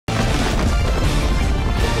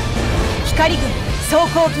光軍装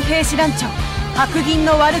甲騎兵士団長白銀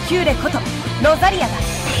のワルキューレことロザリアだ。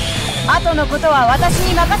後のことは私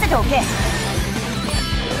に任せておけ。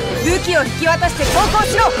武器を引き渡して投降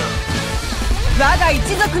しろ。我が一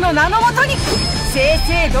族の名のもとに正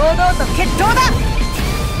々堂々と決闘だ。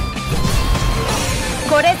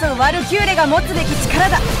これぞワルキューレが持つべき力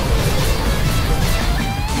だ。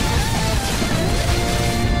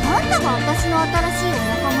あんたが私の新しいお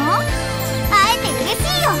仲間？会えて嬉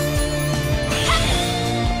しいよ。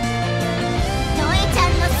ノエちゃん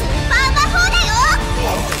のスーパー魔法だよ。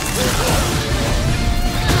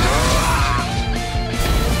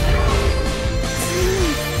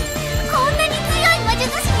こんなに強い魔術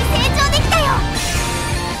師に成長できたよ。は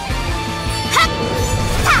っ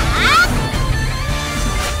はあ。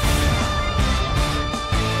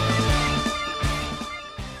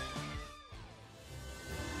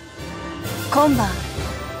今晩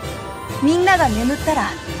みんなが眠ったら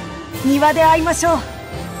庭で会いましょう。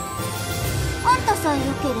あんたさえよ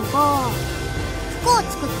ければ服を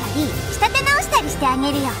作ったり仕立て直したりしてあ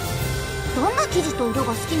げるよ。どんな生地と色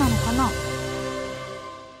が好きなのかな？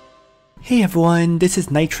 Hey everyone, this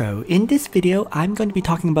is Nitro. In this video, I'm going to be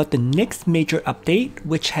talking about the next major update,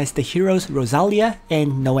 which has the heroes Rozalia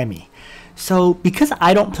and Noemi. So because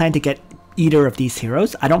I don't plan to get either of these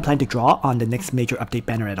heroes, I don't plan to draw on the next major update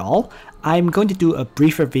banner at all. I'm going to do a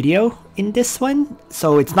briefer video in this one,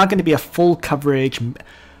 so it's not going to be a full coverage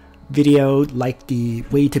video like the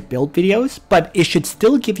way to build videos, but it should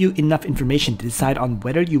still give you enough information to decide on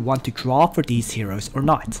whether you want to draw for these heroes or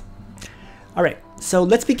not. Alright, so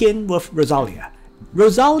let's begin with Rozalia.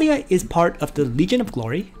 Rozalia is part of the Legion of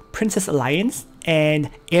Glory, Princess Alliance, and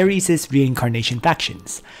Ares' reincarnation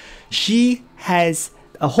factions. She has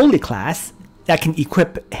a holy class that can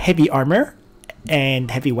equip heavy armor and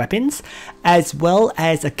heavy weapons, as well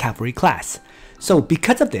as a cavalry class. So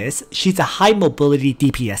because of this, she's a high mobility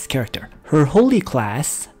DPS character. Her holy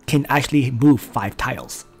class can actually move 5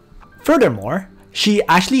 tiles. Furthermore, she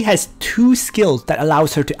actually has 2 skills that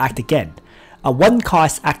allows her to act again. A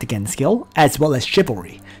 1-cost act again skill, as well as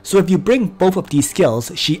chivalry. So if you bring both of these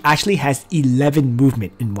skills, she actually has 11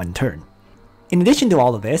 movement in 1 turn. In addition to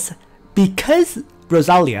all of this, because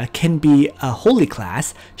Rozalia can be a holy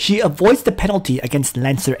class, she avoids the penalty against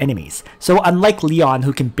Lancer enemies. So unlike Leon,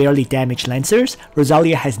 who can barely damage Lancers,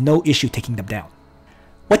 Rozalia has no issue taking them down.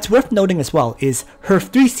 What's worth noting as well is her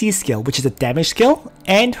 3C skill, which is a damage skill,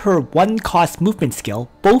 and her 1-cost movement skill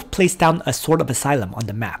both place down a Sword of Asylum on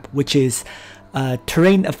the map, which is a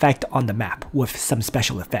terrain effect on the map with some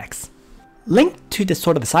special effects. Linked to the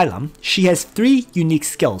Sword of Asylum, she has 3 unique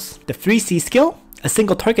skills: the 3C skill, a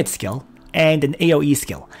single target skill, and an AoE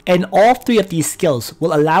skill. And all 3 of these skills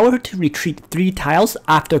will allow her to retreat 3 tiles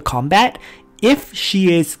after combat if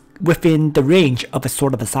she is within the range of a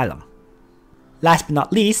Sword of Asylum. Last but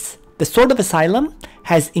not least, the Sword of Asylum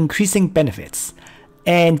has increasing benefits,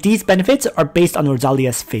 and these benefits are based on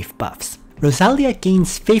Rozalia's faith buffs. Rozalia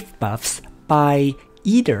gains faith buffs by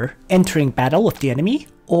either entering battle with the enemy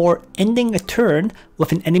or ending a turn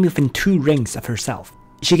with an enemy within 2 rings of herself.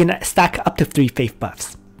 She can stack up to 3 faith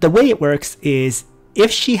buffs. The way it works is, if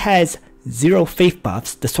she has 0 faith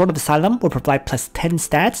buffs, the Sword of Asylum will provide plus 10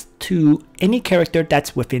 stats to any character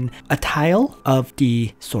that's within a tile of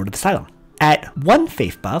the Sword of Asylum. At 1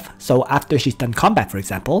 faith buff, so after she's done combat for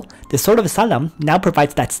example, the Sword of Asylum now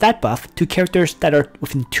provides that stat buff to characters that are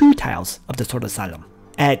within 2 tiles of the Sword of Asylum.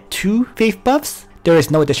 At 2 faith buffs, there is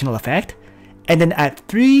no additional effect, and then at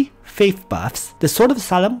 3 faith buffs, the Sword of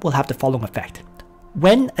Asylum will have the following effect.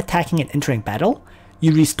 When attacking and entering battle,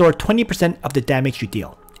 you restore 20% of the damage you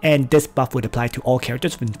deal, and this buff would apply to all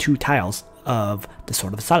characters within 2 tiles of the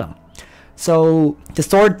Sword of Asylum. So the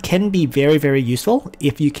sword can be very useful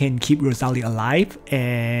if you can keep Rozalia alive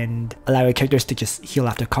and allow your characters to just heal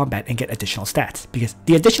after combat and get additional stats, because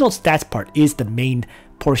the additional stats part is the main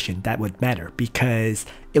portion that would matter, because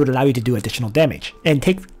it would allow you to do additional damage and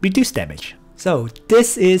take reduced damage. So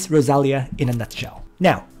this is Rozalia in a nutshell.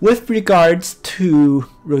 Now, with regards to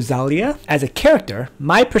Rozalia as a character,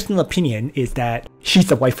 my personal opinion is that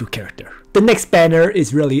she's a waifu character. The next banner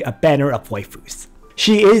is really a banner of waifus.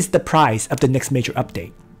 She is the prize of the next major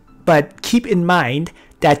update. But keep in mind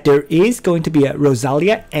that there is going to be a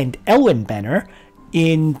Rozalia and Elwyn banner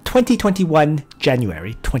in 2021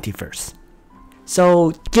 January 21st.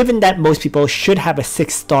 So given that most people should have a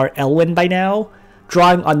 6-star Elwyn by now,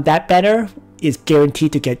 drawing on that banner is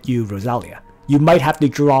guaranteed to get you Rozalia. You might have to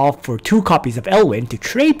draw for 2 copies of Elwyn to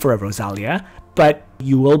trade for a Rozalia, but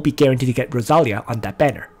you will be guaranteed to get Rozalia on that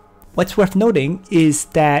banner. What's worth noting is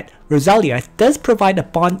that Rozalia does provide a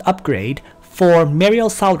bond upgrade for Mariel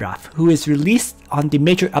Salraf, who is released on the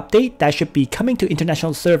major update that should be coming to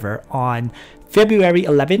international server on February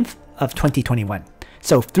 11th of 2021.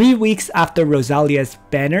 So 3 weeks after Rozalia's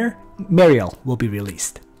banner, Mariel will be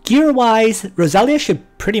released. Gear-wise, Rozalia should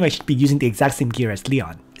pretty much be using the exact same gear as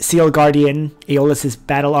Leon. Seal Guardian, Aeolus's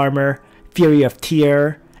battle armor, Fury of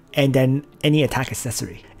Tyr, and then any attack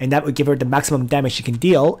accessory. And that would give her the maximum damage she can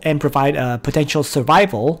deal and provide a potential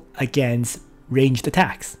survival against ranged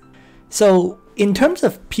attacks. So in terms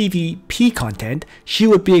of PvP content, she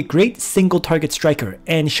would be a great single target striker,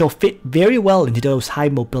 and she'll fit very well into those high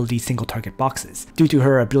mobility single target boxes due to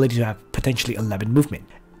her ability to have potentially 11 movement.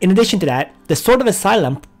 In addition to that, the Sword of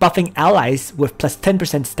Asylum buffing allies with plus 10%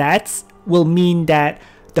 stats will mean that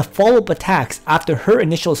the follow-up attacks after her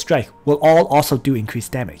initial strike will all also do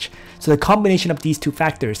increased damage. So the combination of these two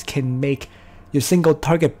factors can make your single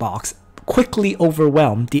target box quickly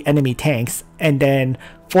overwhelm the enemy tanks and then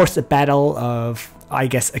force a battle of, I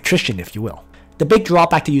guess, attrition, if you will. The big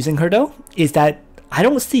drawback to using her though is that I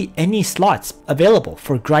don't see any slots available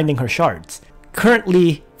for grinding her shards.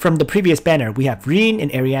 Currently, from the previous banner, we have Reen and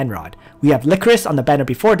Arianrod. We have Licorice on the banner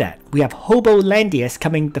before that. We have Hobo Landius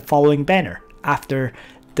coming the following banner after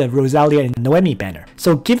the Rozalia and Noemi banner.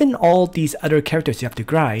 So given all these other characters you have to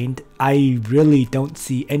grind, I really don't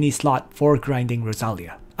see any slot for grinding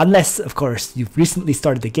Rozalia. Unless, of course, you've recently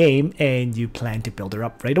started the game and you plan to build her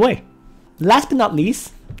up right away. Last but not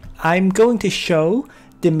least, I'm going to show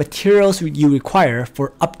the materials you require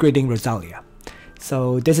for upgrading Rozalia.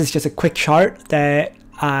 So this is just a quick chart that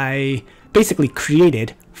I basically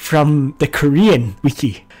created from the Korean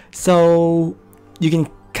wiki. So you can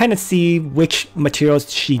kind of see which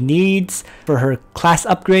materials she needs for her class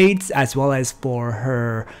upgrades as well as for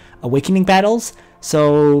her awakening battles.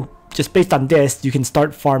 So just based on this, you can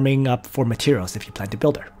start farming up for materials if you plan to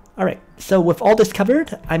build her. Alright, so with all this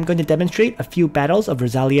covered, I'm going to demonstrate a few battles of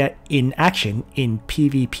Rozalia in action in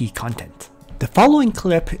PvP content. The following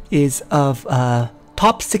clip is of a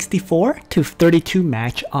top 64 to 32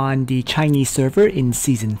 match on the Chinese server in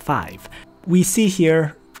Season 5. We see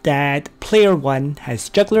here that player 1 has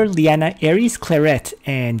Juggler, Liana, Ares, Claret,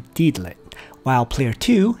 and Deedlit, while player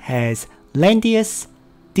 2 has Landius,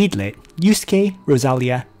 Deedlit, Yusuke,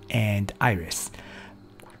 Rozalia, and Iris.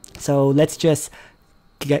 So let's just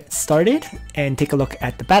get started and take a look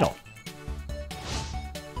at the battle.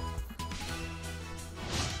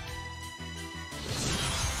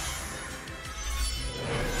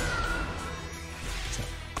 So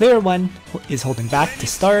player 1 is holding back to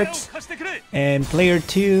start, and player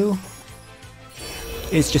 2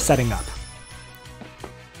 is just setting up.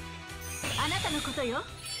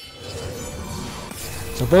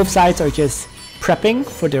 So both sides are just prepping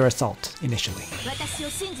for their assault initially.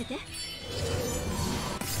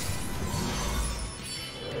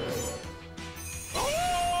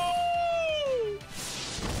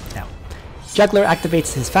 Now, Juggler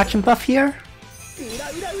activates his faction buff here.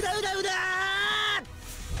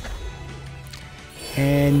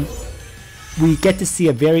 And we get to see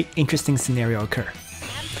a very interesting scenario occur.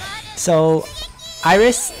 So,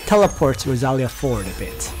 Iris teleports Rozalia forward a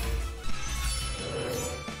bit.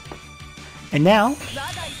 And now,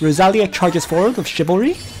 Rozalia charges forward with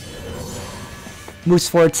Chivalry, moves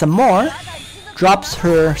forward some more, drops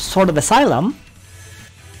her Sword of Asylum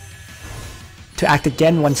to act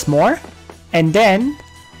again once more, and then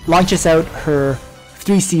launches out her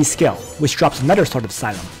 3C skill, which drops another Sword of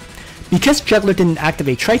Asylum. Because Juggler didn't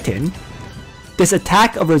activate Triton, this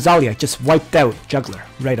attack of Rozalia just wiped out Juggler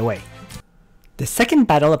right away. The second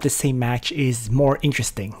battle of the same match is more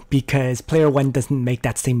interesting because player 1 doesn't make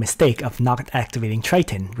that same mistake of not activating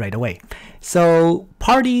Triton right away. So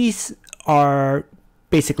parties are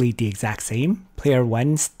basically the exact same. Player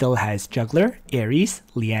 1 still has Juggler, Ares,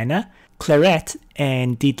 Liana, Claret,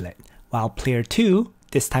 and Deedlit, while player 2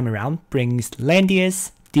 this time around brings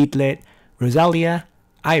Landius, Deedlit, Rozalia,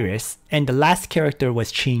 Iris, and the last character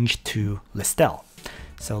was changed to Listel.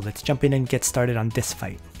 So let's jump in and get started on this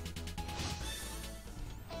fight.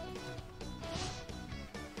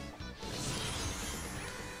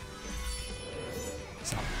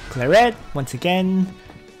 Claret, once again,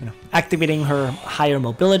 activating her higher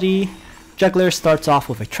mobility. Juggler starts off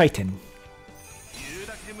with a Triton.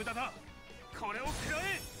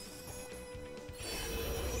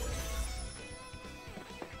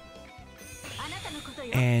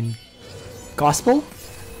 And Gospel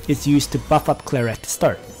is used to buff up Claret to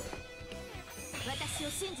start,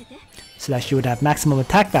 so that she would have maximum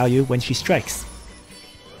attack value when she strikes.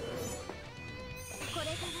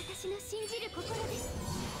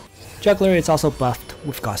 Juggler is also buffed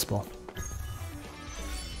with Gospel.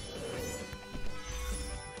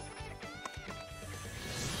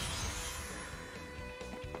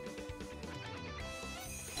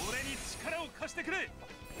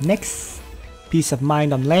 Next, Peace of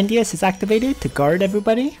Mind on Landius is activated to guard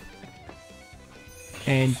everybody.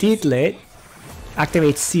 And Deedlit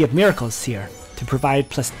activates Sea of Miracles here to provide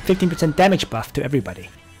plus 15% damage buff to everybody.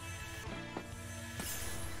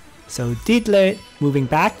 So Deedlit moving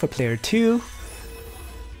back for player 2.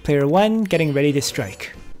 Player 1 getting ready to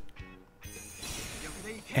strike.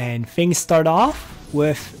 And things start off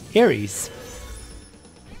with Ares.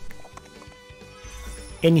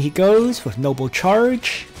 In he goes with Noble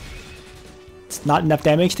Charge. It's not enough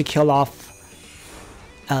damage to kill off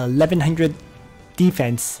 1100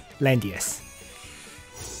 defense Landius.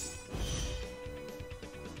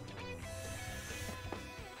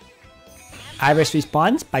 Iris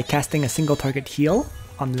responds by casting a single target heal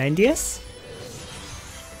on Landius.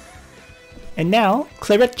 And now,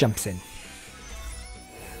 Claret jumps in.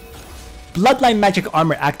 Bloodline Magic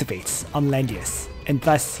Armor activates on Landius, and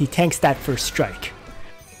thus he tanks that first strike.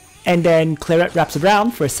 And then Claret wraps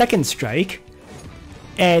around for a second strike,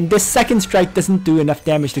 and this second strike doesn't do enough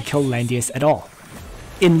damage to kill Landius at all.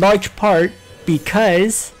 In large part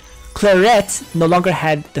because Claret no longer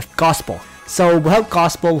had the Gospel. So without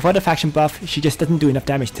Gospel, without a faction buff, she just doesn't do enough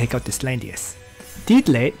damage to take out this Landius.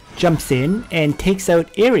 Deedlit jumps in and takes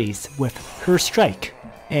out Ares with her strike.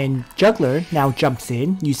 And Juggler now jumps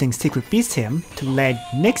in using Secret Beast him to land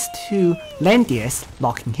next to Landius,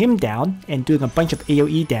 locking him down and doing a bunch of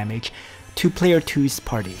AoE damage to player 2's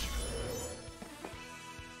party.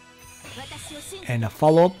 And a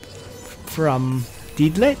follow-up from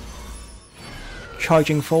Deedlit,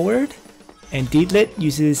 charging forward, and Deedlit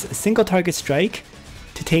uses a single target strike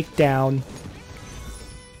to take down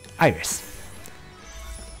Iris.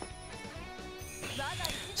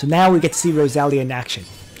 So now we get to see Rozalia in action,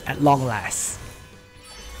 at long last.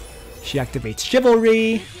 She activates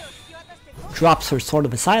Chivalry, drops her Sword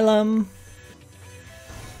of Asylum,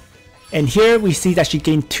 and here we see that she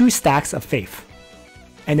gained 2 stacks of Faith.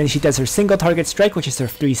 And then she does her single target strike, which is her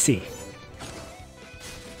 3C.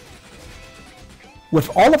 With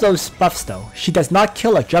all of those buffs though, she does not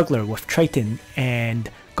kill a Juggler with Triton and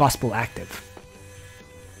Gospel active.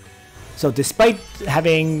 So despite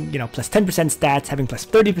having, plus 10% stats, having plus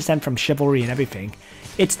 30% from Chivalry and everything,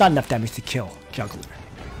 it's not enough damage to kill Juggler.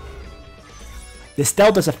 This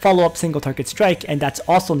still does a follow-up single target strike, and that's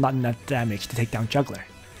also not enough damage to take down Juggler.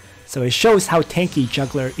 So it shows how tanky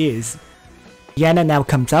Juggler is. Yana now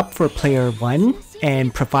comes up for player 1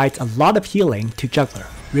 and provides a lot of healing to Juggler,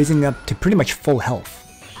 raising up to pretty much full health.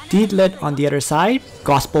 Deedlit on the other side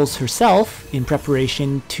Gospels herself in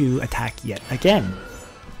preparation to attack yet again.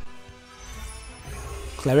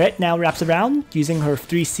 Claret now wraps around using her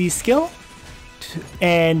 3C skill,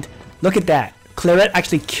 and look at that, Claret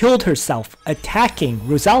actually killed herself attacking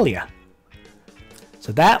Rozalia.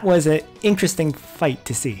 So that was an interesting fight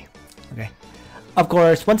to see. Okay. Of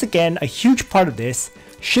course, once again, a huge part of this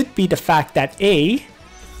should be the fact that A,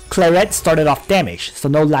 Claret started off damaged, so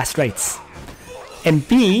no last rites. And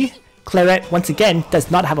B, Claret once again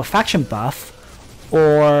does not have a faction buff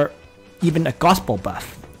or even a gospel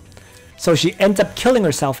buff. So she ends up killing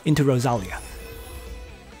herself into Rozalia.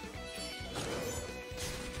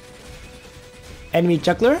 Enemy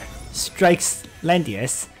Juggler strikes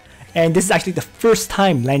Landius, and this is actually the first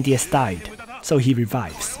time Landius died, so he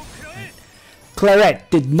revives.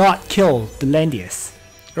 Claret did not kill the Landius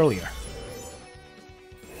earlier.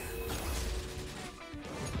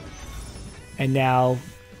 And now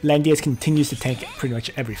Landius continues to tank pretty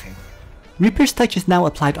much everything. Reaper's Touch is now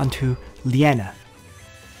applied onto Liana.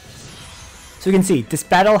 So you can see, this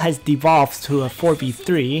battle has devolved to a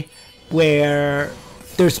 4v3 where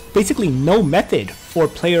there's basically no method for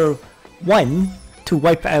player 1 to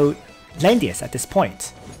wipe out Landius at this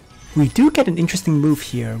point. We do get an interesting move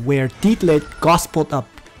here where Deedlit gospeled up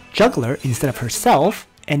Juggler instead of herself,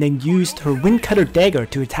 and then used her Windcutter Dagger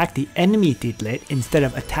to attack the enemy Deedlit instead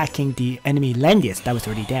of attacking the enemy Landius that was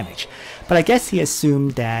already damaged. But I guess he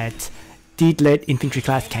assumed that Deedlit infantry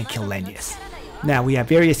class can't kill Landius. Now we have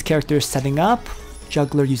various characters setting up,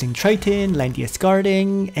 Juggler using Triton, Landius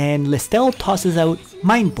guarding, and Listel tosses out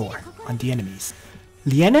Mindbore on the enemies.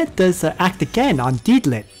 Liana does act again on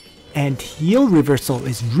Deedlit, and heal reversal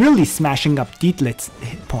is really smashing up Deedlit's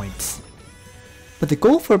hit points. But the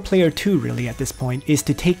goal for player 2 really at this point is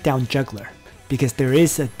to take down Juggler, because there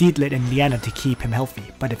is a Deedlit and Liana to keep him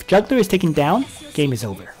healthy. But if Juggler is taken down, game is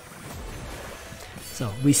over.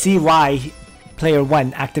 So we see why player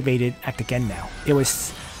 1 activated Act Again now. It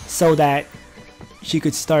was so that she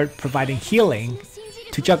could start providing healing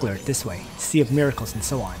to Juggler this way, Sea of Miracles and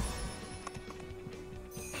so on.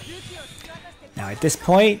 Now at this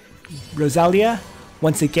point, Rozalia,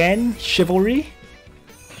 once again, Chivalry,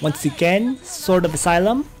 Once again, Sword of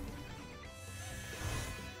Asylum.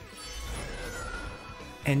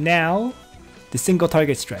 And now, the single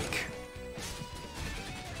target strike.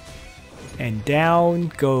 And down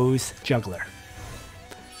goes Juggler.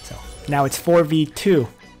 So, now it's 4v2.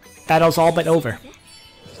 Battle's all but over.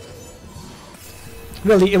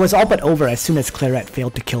 Really, it was all but over as soon as Claret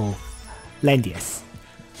failed to kill Landius.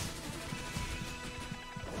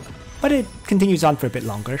 But it continues on for a bit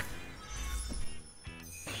longer.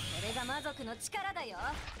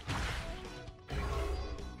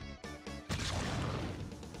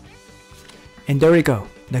 And there we go.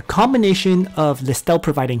 The combination of Listel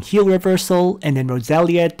providing heal reversal and then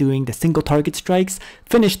Rozalia doing the single target strikes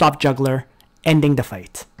finished off Juggler, ending the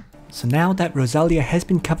fight. So now that Rozalia has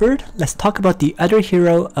been covered, let's talk about the other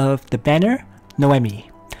hero of the banner, Noemi.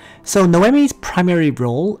 So Noemi's primary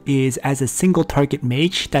role is as a single target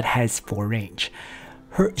mage that has 4 range.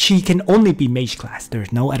 She can only be mage class,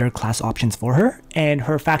 there's no other class options for her, and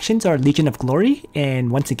her factions are Legion of Glory and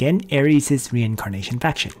once again Ares' Reincarnation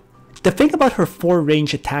faction. The thing about her 4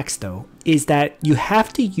 range attacks though is that you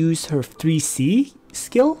have to use her 3C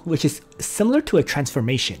skill, which is similar to a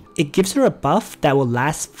transformation. It gives her a buff that will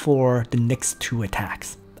last for the next 2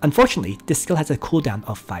 attacks. Unfortunately, this skill has a cooldown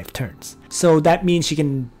of 5 turns. So that means she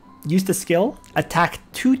can use the skill, attack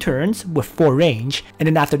 2 turns with 4 range, and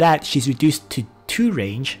then after that she's reduced to 2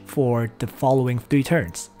 range for the following 3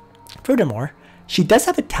 turns. Furthermore, she does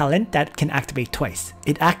have a talent that can activate twice.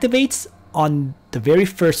 It activates on the very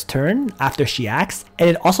first turn after she acts, and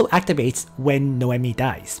it also activates when Noemi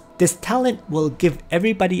dies. This talent will give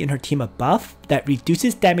everybody in her team a buff that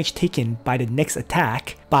reduces damage taken by the next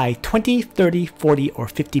attack by 20, 30, 40, or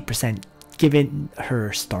 50% given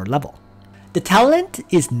her star level. The talent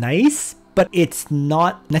is nice, but it's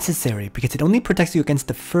not necessary because it only protects you against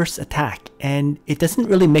the first attack and it doesn't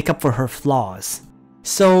really make up for her flaws.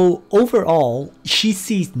 So overall, she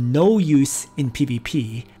sees no use in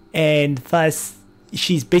PvP, and thus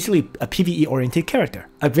she's basically a PvE oriented character.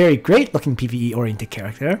 A very great looking PvE oriented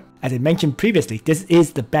character. As I mentioned previously, this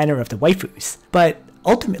is the banner of the waifus. But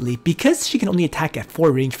ultimately, because she can only attack at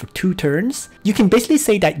 4 range for 2 turns, you can basically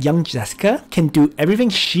say that young Jessica can do everything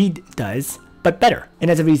she does, but better.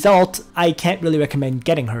 And as a result, I can't really recommend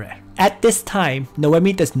getting her. At this time,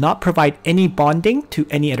 Noemi does not provide any bonding to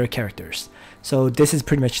any other characters. So this is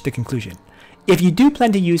pretty much the conclusion. If you do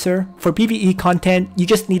plan to use her, for PvE content, you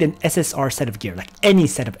just need an SSR set of gear, like any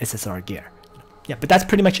set of SSR gear. Yeah, but that's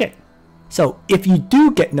pretty much it. So if you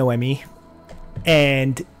do get Noemi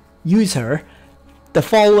and use her, the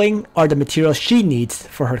following are the materials she needs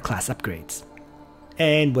for her class upgrades.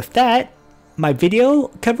 And with that, my video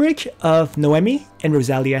coverage of Noemi and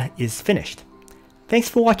Rozalia is finished. Thanks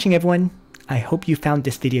for watching everyone. I hope you found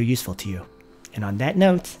this video useful to you. And on that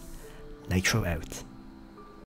note, Nitro out.